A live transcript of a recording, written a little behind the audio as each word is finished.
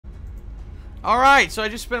Alright, so I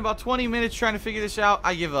just spent about 20 minutes trying to figure this out.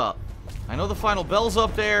 I give up. I know the final bell's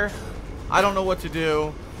up there. I don't know what to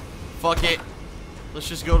do. Fuck it. Let's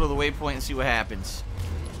just go to the waypoint and see what happens.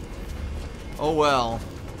 Oh well.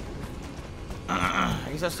 I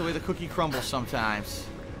guess that's the way the cookie crumbles sometimes.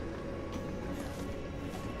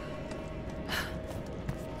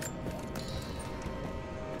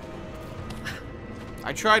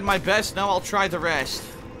 I tried my best, now I'll try the rest.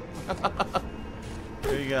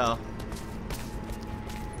 There you go.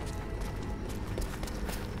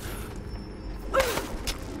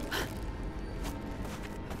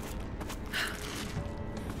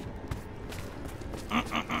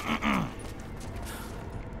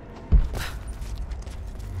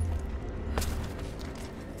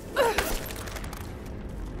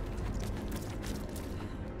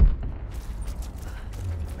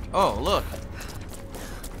 Oh, look.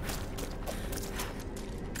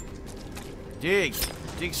 Dig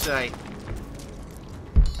site.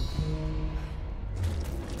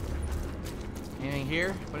 Anything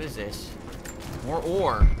here? What is this? More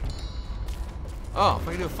ore. Oh, if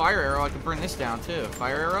I can do a fire arrow, I can burn this down too.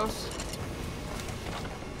 Fire arrows?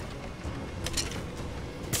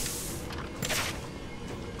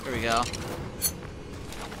 There we go.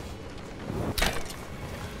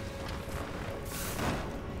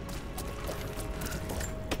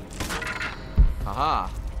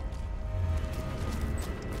 Aha.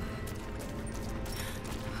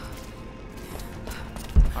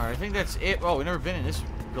 Alright, I think that's it. Oh, we've never been in this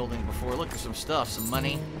building before. Look, there's some stuff, some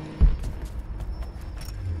money.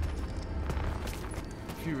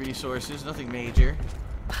 A few resources, nothing major.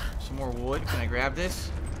 Some more wood. Can I grab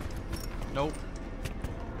this? Nope.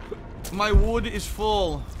 My wood is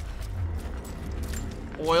full.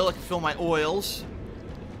 Oil, I can fill my oils.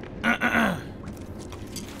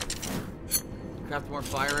 Craft more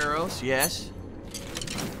fire arrows, yes.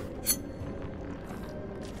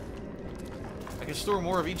 I can store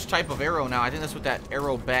more of each type of arrow now. I think that's what that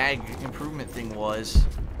arrow bag improvement thing was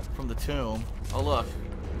from the tomb. Oh, look.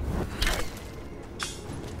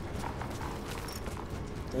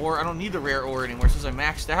 Or I don't need the rare ore anymore since I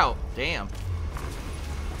maxed out. Damn.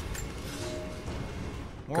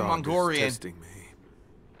 More God Mongolian. is testing me.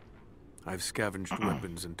 I've scavenged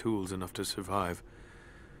weapons and tools enough to survive.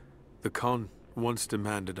 The Khan once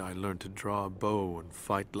demanded I learn to draw a bow and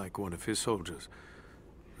fight like one of his soldiers,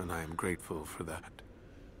 and I am grateful for that.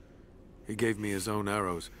 He gave me his own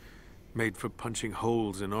arrows, made for punching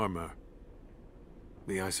holes in armor.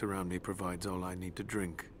 The ice around me provides all I need to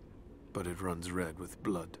drink, but it runs red with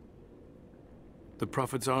blood. The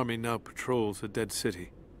Prophet's army now patrols a dead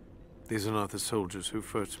city. These are not the soldiers who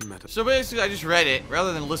first met us. So basically, I just read it,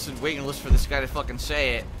 rather than wait and listen for this guy to fucking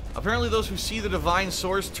say it. Apparently those who see the divine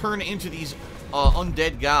source turn into these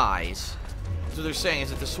undead guys. So they're saying is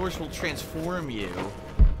that the source will transform you.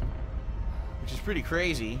 Which is pretty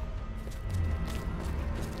crazy.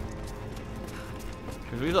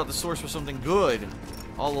 Because we thought the source was something good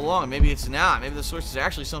all along. Maybe it's not. Maybe the source is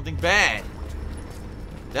actually something bad.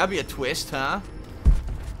 That'd be a twist, huh?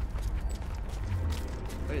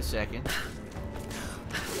 Wait a second.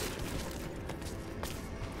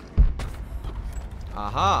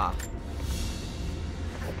 Aha.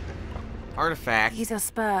 Artifact. These are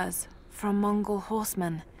spurs from Mongol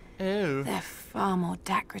horsemen. Ew. They're far more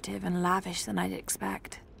decorative and lavish than I'd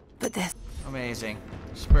expect. But they're Amazing.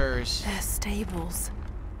 Spurs. stables.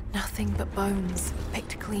 Nothing but bones,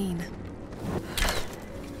 picked clean.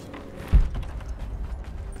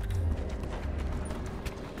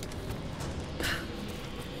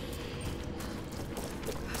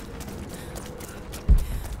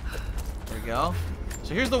 There we go.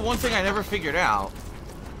 So here's the one thing I never figured out.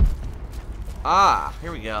 Ah,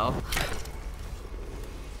 here we go.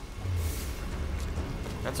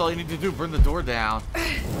 That's all you need to do, burn the door down.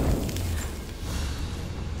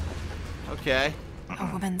 Okay.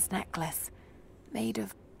 A woman's necklace, made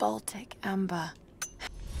of Baltic amber.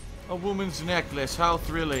 A woman's necklace, how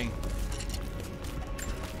thrilling.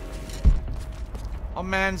 A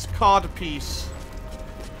man's codpiece.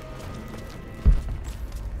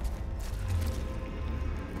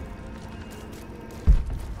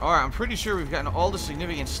 Alright, I'm pretty sure we've gotten all the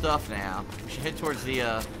significant stuff now. We should head towards the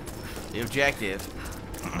objective.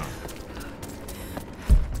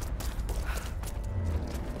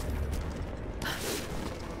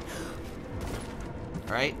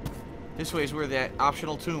 Alright. This way is where that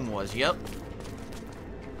optional tomb was. Yep.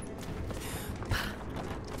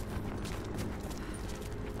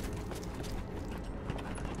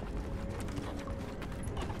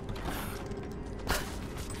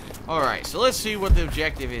 Alright, so let's see what the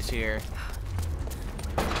objective is here.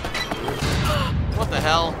 What the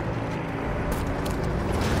hell?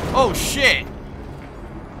 Oh shit!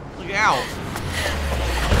 Look out!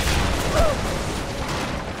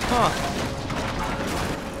 Huh.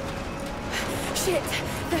 Shit!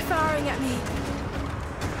 They're firing at me.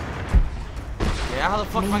 Yeah, how the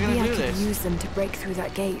fuck am I gonna do this? Use them to break through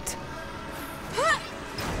that gate.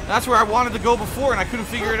 That's where I wanted to go before and I couldn't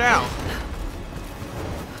figure it out.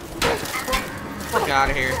 Fuck out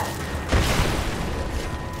of here.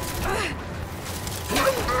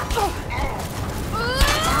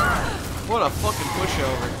 What a fucking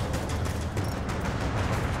pushover.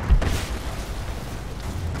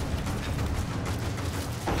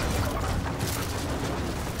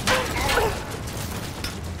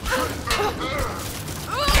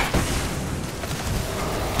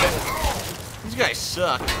 These guys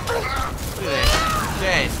suck. Look at that.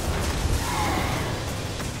 Dead.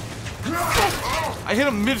 I hit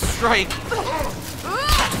him mid-strike.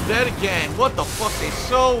 Dead again. What the fuck? They're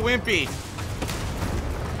so wimpy.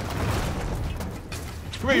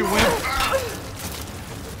 Come here, you wimp.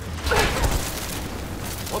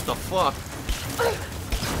 What the fuck?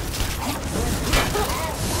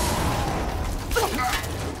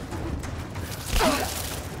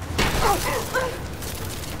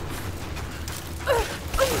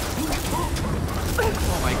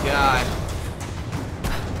 Oh my god.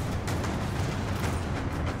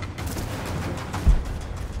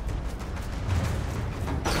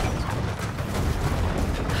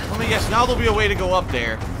 Let me guess, now there'll be a way to go up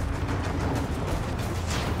there.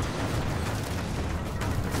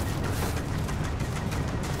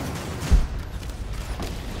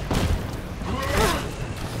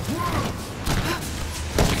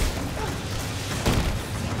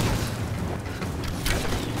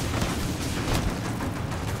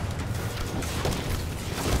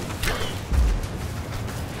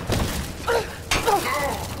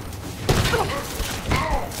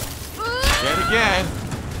 Again.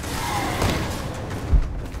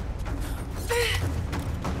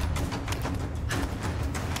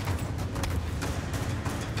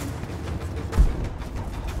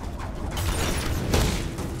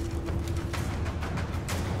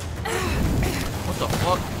 What the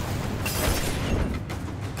fuck?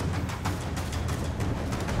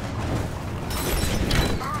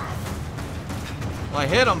 Well, I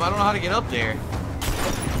hit him, but I don't know how to get up there.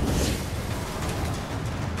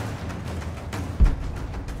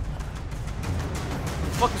 Who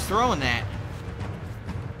the fuck is throwing that?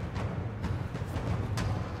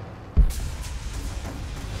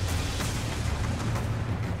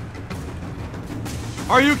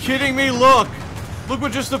 Are you kidding me? Look! Look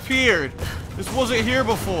what just appeared! This wasn't here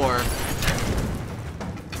before.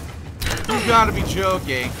 You gotta be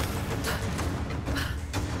joking.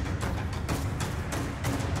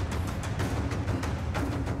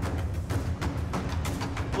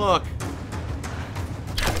 Look.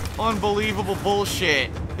 Unbelievable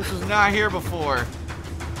bullshit. This was not here before.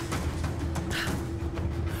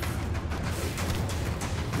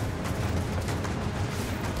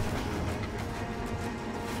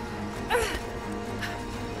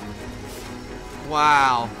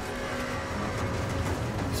 Wow.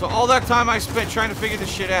 So all that time I spent trying to figure this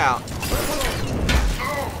shit out.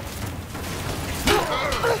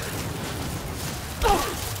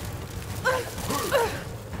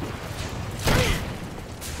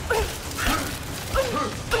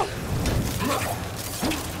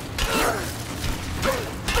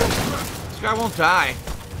 This guy won't die.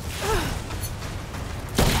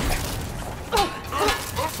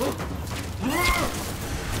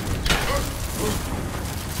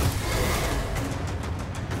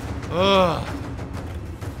 Ugh.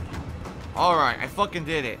 Alright, I fucking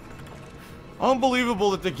did it.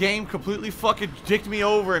 Unbelievable that the game completely fucking dicked me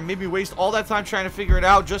over and made me waste all that time trying to figure it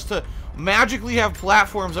out just to magically have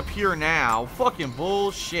platforms up here now. Fucking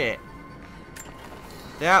bullshit.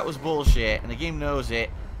 That was bullshit, and the game knows it.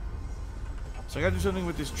 So I gotta do something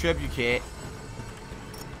with this Trebuchet.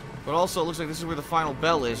 But also, it looks like this is where the final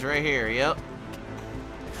bell is, right here. Yep.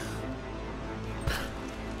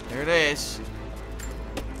 There it is.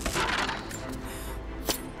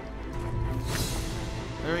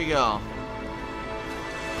 There we go.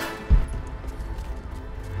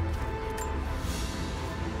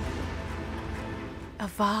 A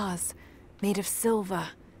vase made of silver.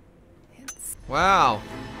 It's... Wow.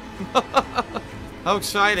 How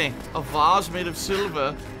exciting. A vase made of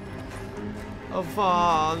silver. A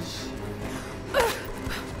vase.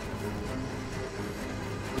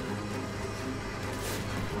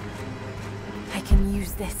 I can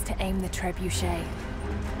use this to aim the Trebuchet.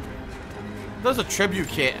 That was a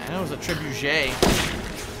Trebuchet. I know it was a Trebuchet.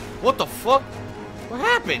 What the fuck? What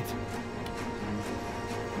happened?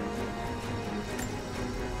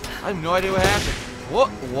 I have no idea what happened.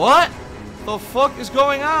 What the fuck is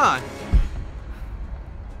going on?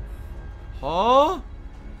 Huh?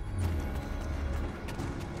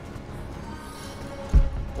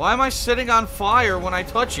 Why am I sitting on fire when I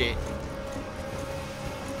touch it?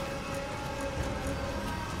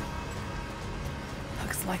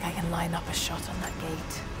 Looks like I can line up a shot on that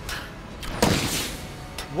gate.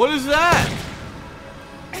 What is that?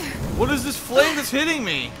 What is this flame that's hitting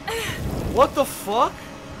me? What the fuck?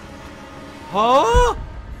 Huh?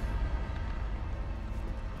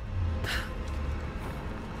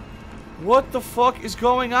 What the fuck is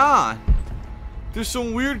going on? There's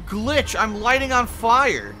some weird glitch. I'm lighting on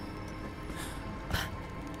fire.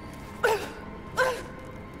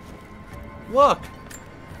 Look.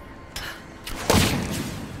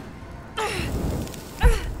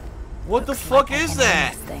 What the fuck is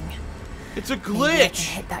that? It's a glitch. Maybe I can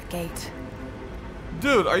hit that gate.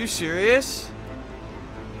 Dude, are you serious?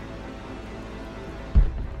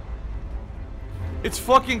 It's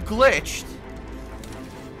fucking glitched.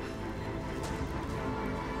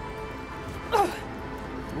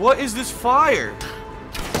 What is this fire?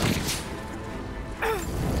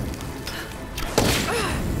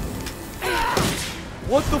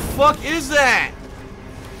 What the fuck is that?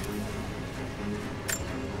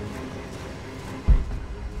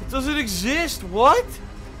 It doesn't exist. What?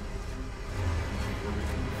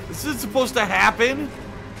 This isn't supposed to happen.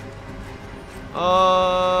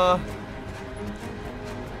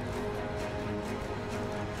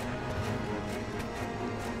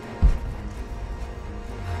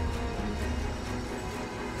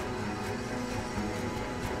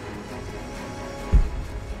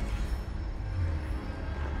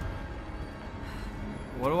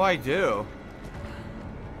 What do I do?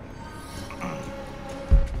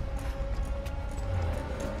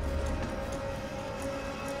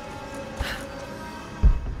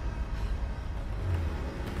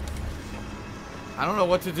 I don't know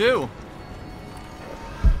what to do.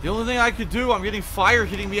 The only thing I could do, I'm getting fire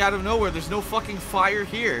hitting me out of nowhere. There's no fucking fire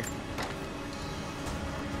here.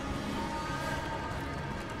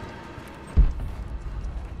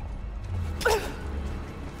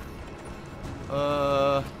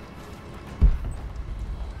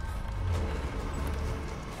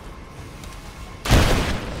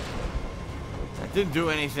 That didn't do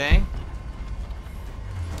anything.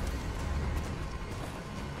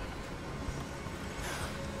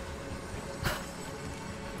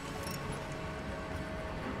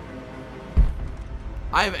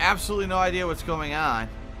 I have absolutely no idea what's going on.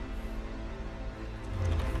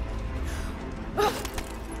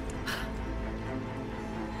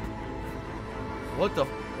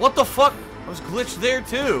 What the fuck? I was glitched there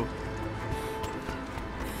too.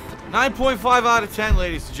 9.5 out of 10,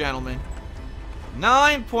 ladies and gentlemen.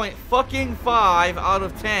 9.5 out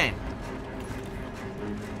of 10.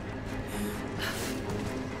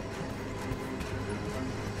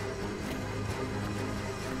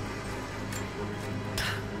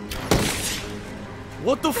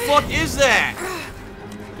 What the fuck is that?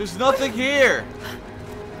 There's nothing here.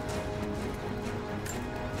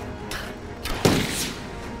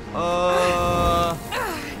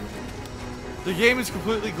 The game is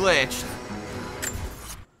completely glitched.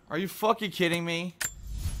 Are you fucking kidding me?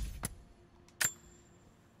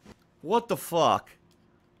 What the fuck?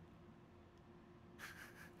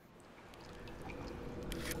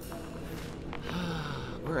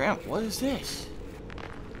 Where am? What is this?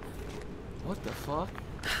 What the fuck?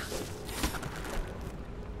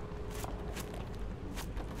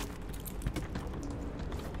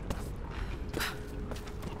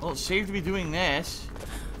 Well, it saved me doing this.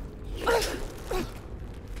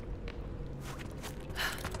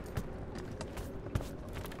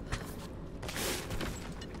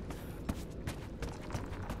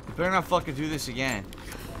 You better not fucking do this again.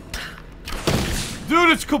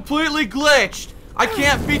 Dude, it's completely glitched! I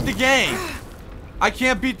can't beat the game! I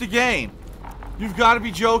can't beat the game! You've got to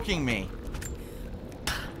be joking me.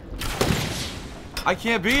 I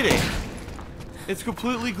can't beat it. It's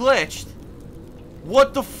completely glitched.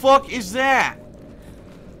 What the fuck is that?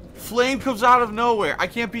 Flame comes out of nowhere. I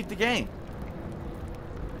can't beat the game.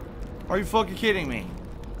 Are you fucking kidding me?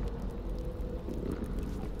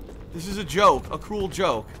 This is a joke. A cruel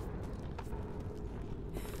joke.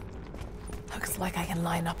 Looks like I can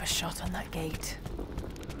line up a shot on that gate.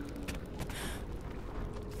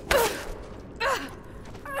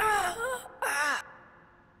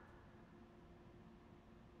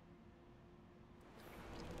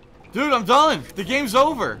 Dude, I'm done. The game's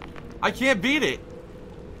over. I can't beat it.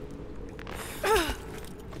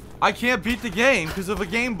 I can't beat the game because of a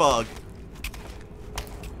game bug.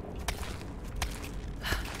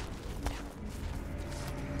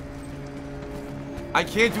 I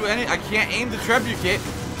can't do any. I can't aim the Trebuchet.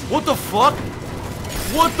 What the fuck?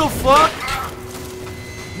 What the fuck?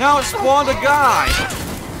 Now it spawned a guy.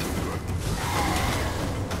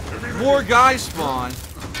 More guys spawn.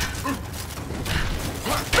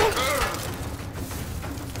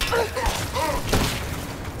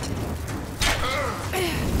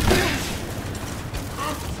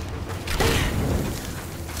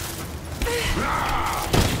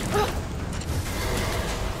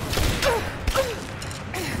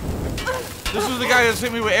 This was the guy that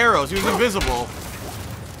hit me with arrows. He was invisible.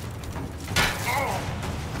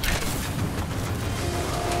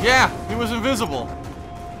 Yeah, he was invisible.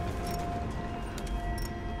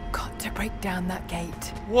 Got to break down that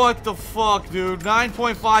gate. What the fuck, dude?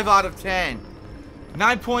 9.5 out of 10.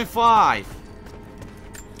 9.5.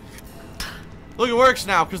 Look, it works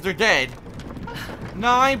now because they're dead.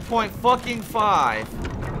 9.5.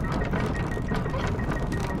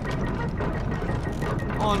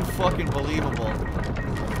 Unfucking believable.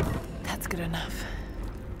 That's good enough.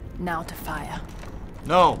 Now to fire.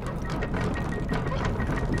 No.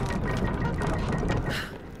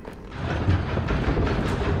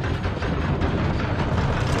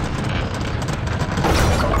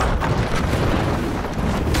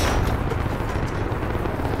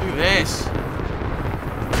 Look at this.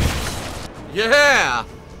 Yeah!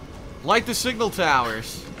 Light the signal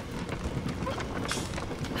towers.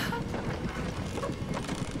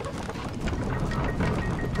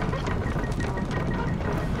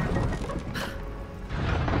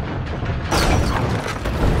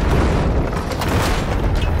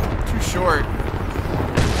 Short.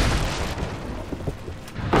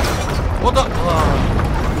 What the?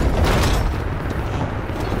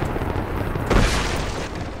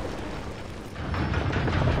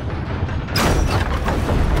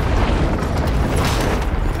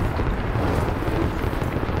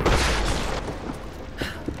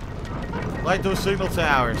 Light those signal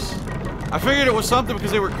towers. I figured it was something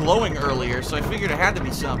because they were glowing earlier, so I figured it had to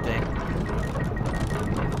be something.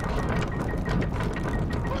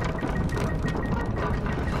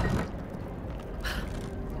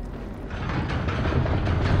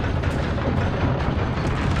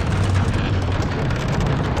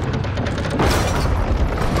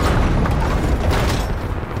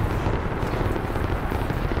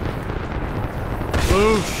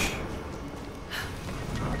 Boosh.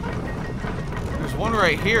 There's one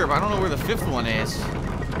right here, but I don't know where the fifth one is.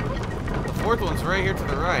 The fourth one's right here to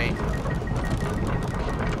the right.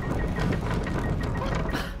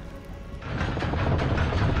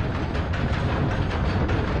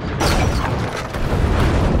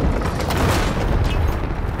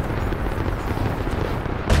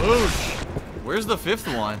 Boosh. Where's the fifth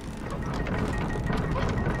one?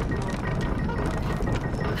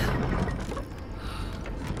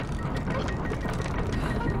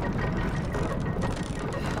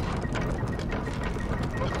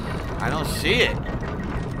 I don't see it.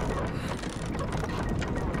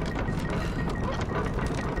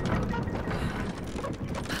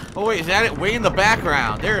 Oh wait, is that it? Way in the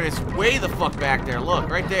background. There it is. Way the fuck back there. Look,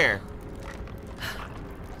 right there.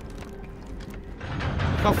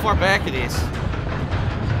 Look how far back it is.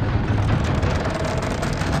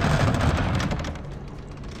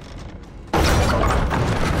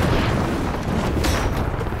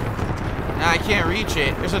 Nah, I can't reach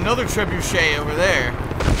it. There's another Trebuchet over there.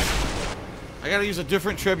 I gotta use a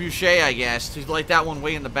different Trebuchet, I guess, to light that one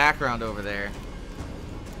way in the background over there.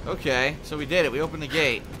 Okay, so we did it. We opened the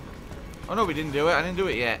gate. Oh no, we didn't do it. I didn't do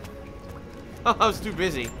it yet. Oh, I was too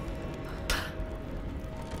busy.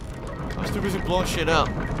 I was too busy blowing shit up.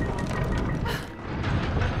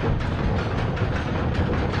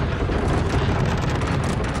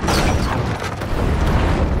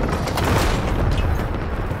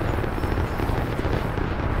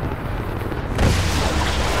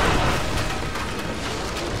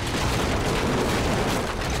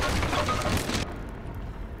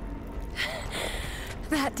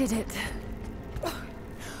 That did it.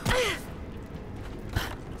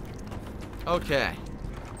 Okay.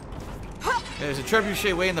 There's a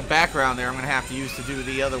Trebuchet way in the background there I'm gonna have to use to do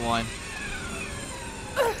the other one.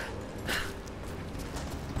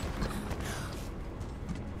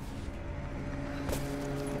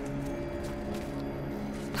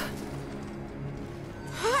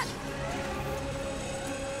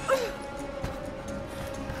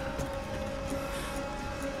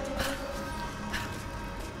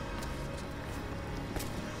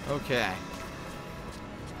 Okay.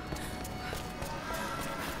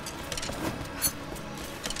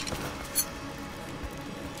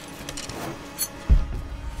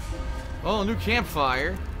 Oh, new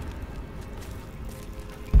campfire.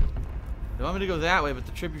 They want me to go that way, but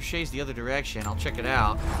the Trebuchet's the other direction. I'll check it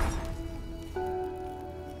out.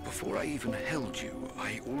 Before I even held you,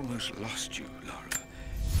 I almost lost you, Lara.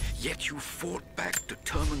 Yet you fought back,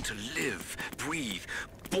 determined to live, breathe,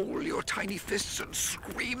 ball your tiny fists and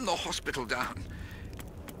scream the hospital down.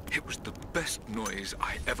 It was the best noise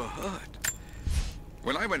I ever heard.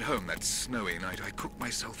 When I went home that snowy night, I cooked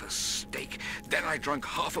myself a steak. Then I drank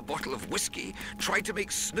half a bottle of whiskey, tried to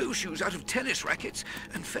make snowshoes out of tennis rackets,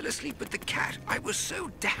 and fell asleep with the cat. I was so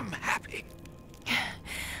damn happy.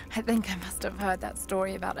 I think I must have heard that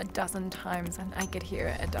story about a dozen times, and I could hear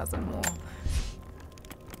it a dozen more.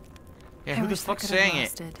 Yeah, who the fuck's saying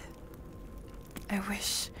it? I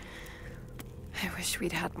wish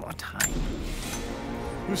we'd had more time.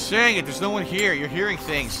 Who's saying it? There's no one here. You're hearing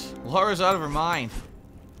things. Lara's out of her mind.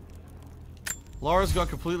 Lara's gone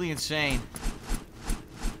completely insane.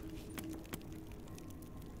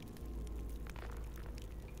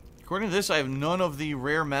 According to this, I have none of the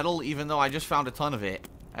rare metal, even though I just found a ton of it.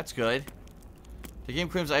 That's good. The game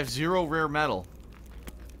claims I have 0 rare metal.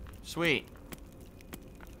 Sweet.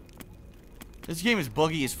 This game is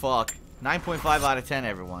buggy as fuck. 9.5 out of 10,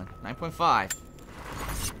 everyone.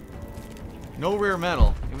 9.5. No rare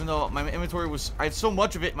metal. Even though my inventory was... I had so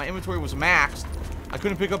much of it, my inventory was maxed. I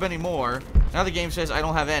couldn't pick up any more. Now the game says I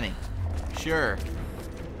don't have any. Sure.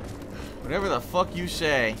 Whatever the fuck you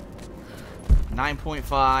say.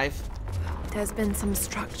 9.5. There's been some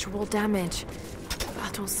structural damage. The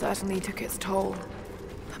battle certainly took its toll.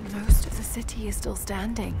 But most of the city is still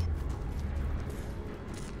standing.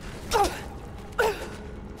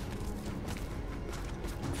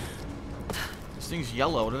 This thing's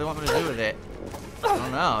yellow. What do they want me to do with it? I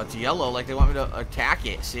don't know. It's yellow like they want me to attack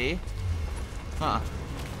it, see? Huh.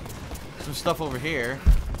 Some stuff over here.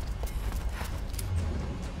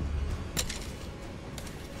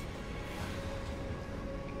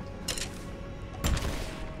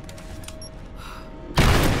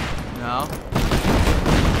 No.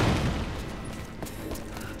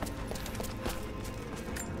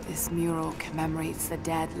 This mural commemorates the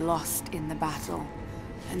dead lost in the battle,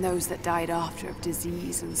 and those that died after of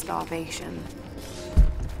disease and starvation.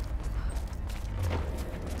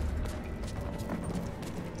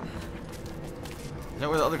 Is that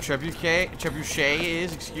where the other Trebuchet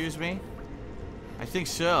is? Excuse me? I think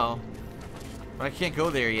so. But I can't go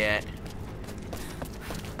there yet.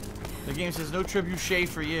 The game says no Trebuchet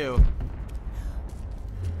for you.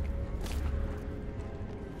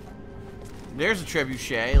 There's a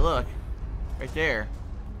Trebuchet, look. Right there.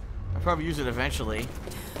 I'll probably use it eventually.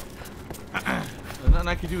 There's nothing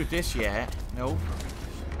I can do with this yet. Nope.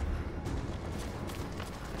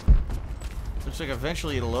 Looks like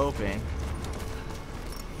eventually it'll open.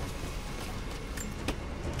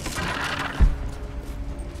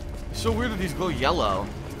 It's so weird that these glow yellow.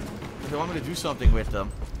 They want me to do something with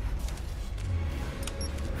them.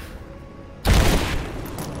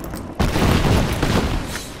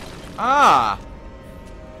 Ah!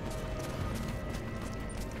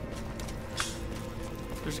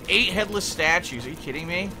 There's 8 headless statues. Are you kidding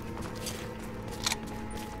me?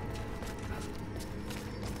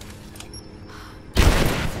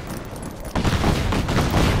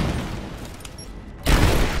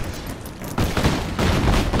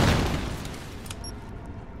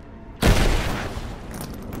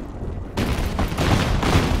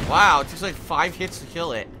 Wow, it takes like 5 hits to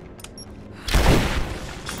kill it.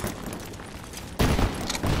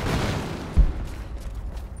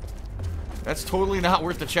 That's totally not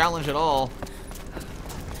worth the challenge at all.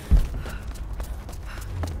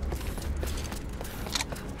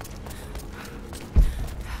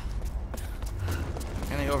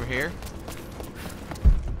 Anything over here?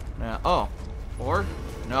 No. Oh. Or?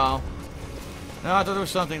 No. No, I thought there was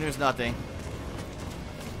something. There's nothing.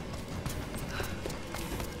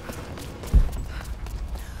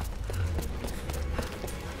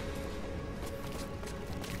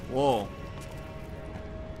 Whoa.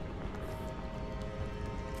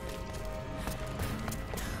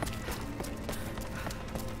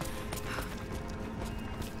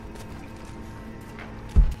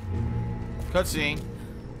 Cutscene.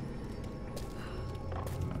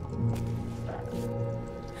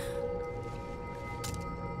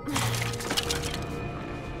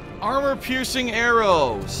 Armor-piercing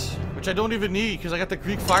arrows, which I don't even need because I got the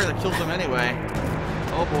Greek fire that kills them anyway.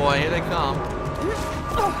 Oh boy, here they come.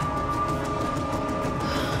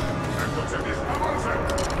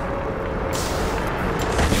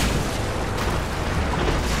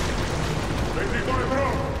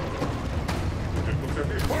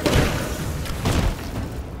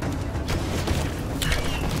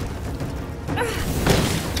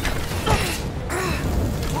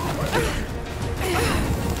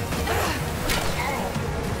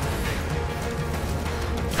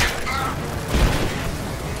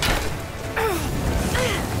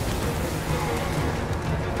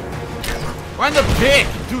 Right in the dick!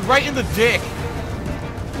 Dude, right in the dick!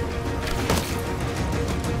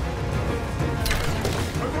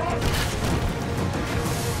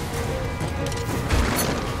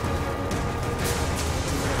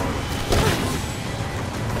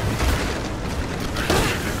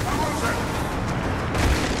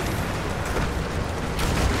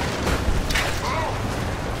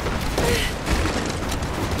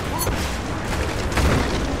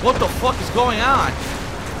 What the fuck is going on?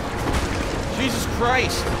 Jesus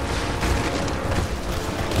Christ.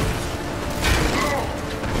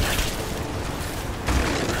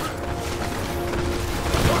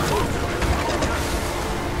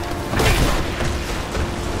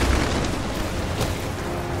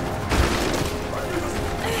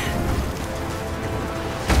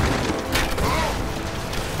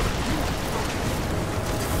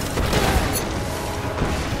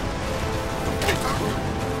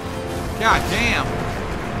 God damn.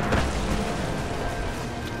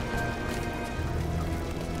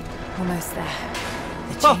 Almost there.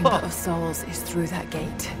 The Chamber of Souls is through that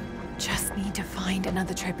gate. Just need to find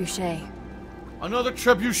another trebuchet. Another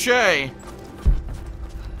trebuchet.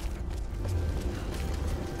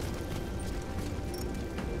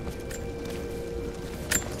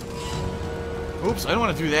 Oops, I don't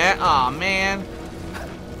want to do that. Aw, man.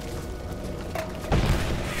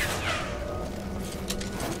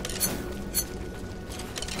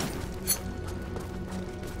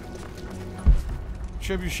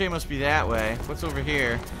 Trebuchet must be that way. What's over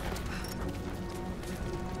here?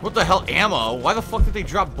 What the hell? Ammo? Why the fuck did they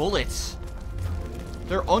drop bullets?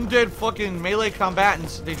 They're undead fucking melee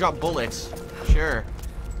combatants. They drop bullets. Sure.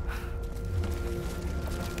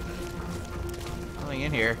 Nothing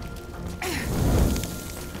in here.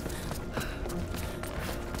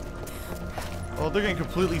 Well, they're getting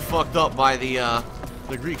completely fucked up by the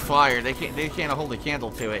Greek fire. They can't hold a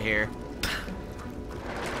candle to it here.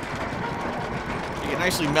 They get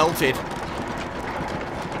nicely melted.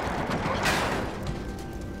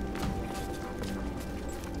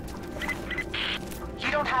 You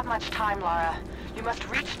don't have much time, Lara. You must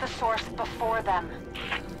reach the source before them.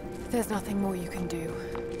 There's nothing more you can do.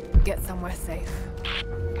 Get somewhere safe.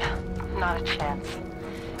 Not a chance.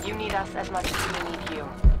 You need us as much as we need you.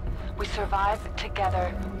 We survive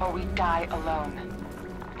together, or we die alone.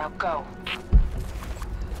 Now go.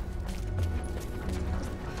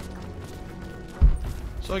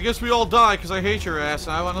 So I guess we all die because I hate your ass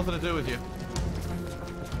and I want nothing to do with you.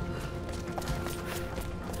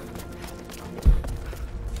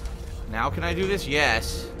 Now can I do this?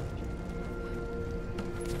 Yes.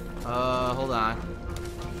 Hold on.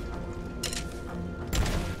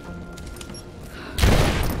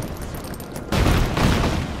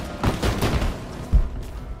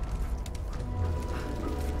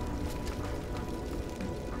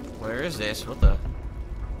 Where is this? What the?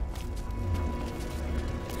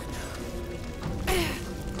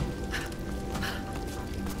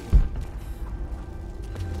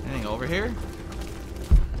 Anything over here?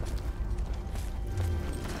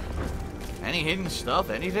 Any hidden stuff?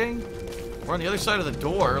 Anything? We're on the other side of the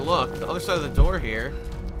door. Look, the other side of the door here.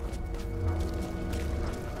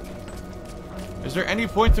 Is there any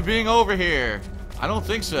point to being over here? I don't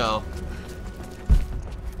think so.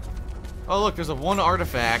 Oh, look, there's a one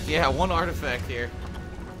artifact. Yeah, one artifact here.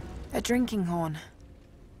 A drinking horn.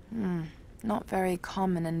 Not very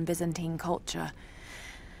common in Byzantine culture.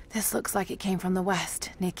 This looks like it came from the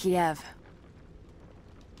west, near Kiev.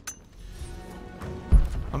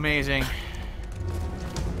 Amazing.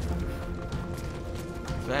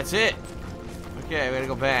 So that's it. Okay, we gotta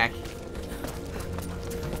go back.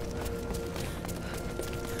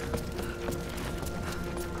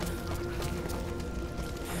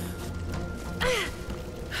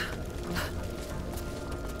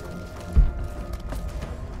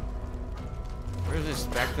 Where's this?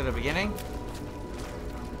 Back to the beginning?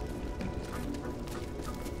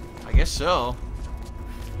 I guess so.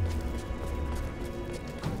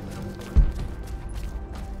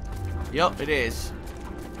 Yup, it is.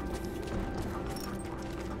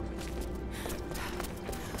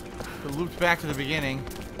 It looped back to the beginning.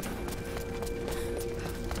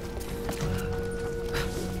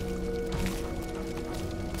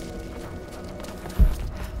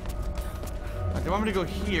 They want me to go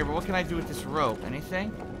here, but what can I do with this rope?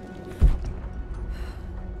 Anything?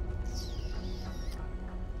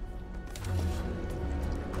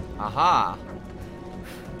 Aha!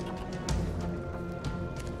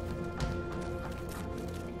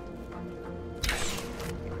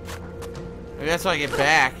 Maybe that's how I get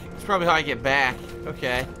back. That's probably how I get back.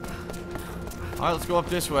 Okay. Alright, let's go up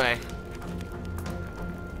this way.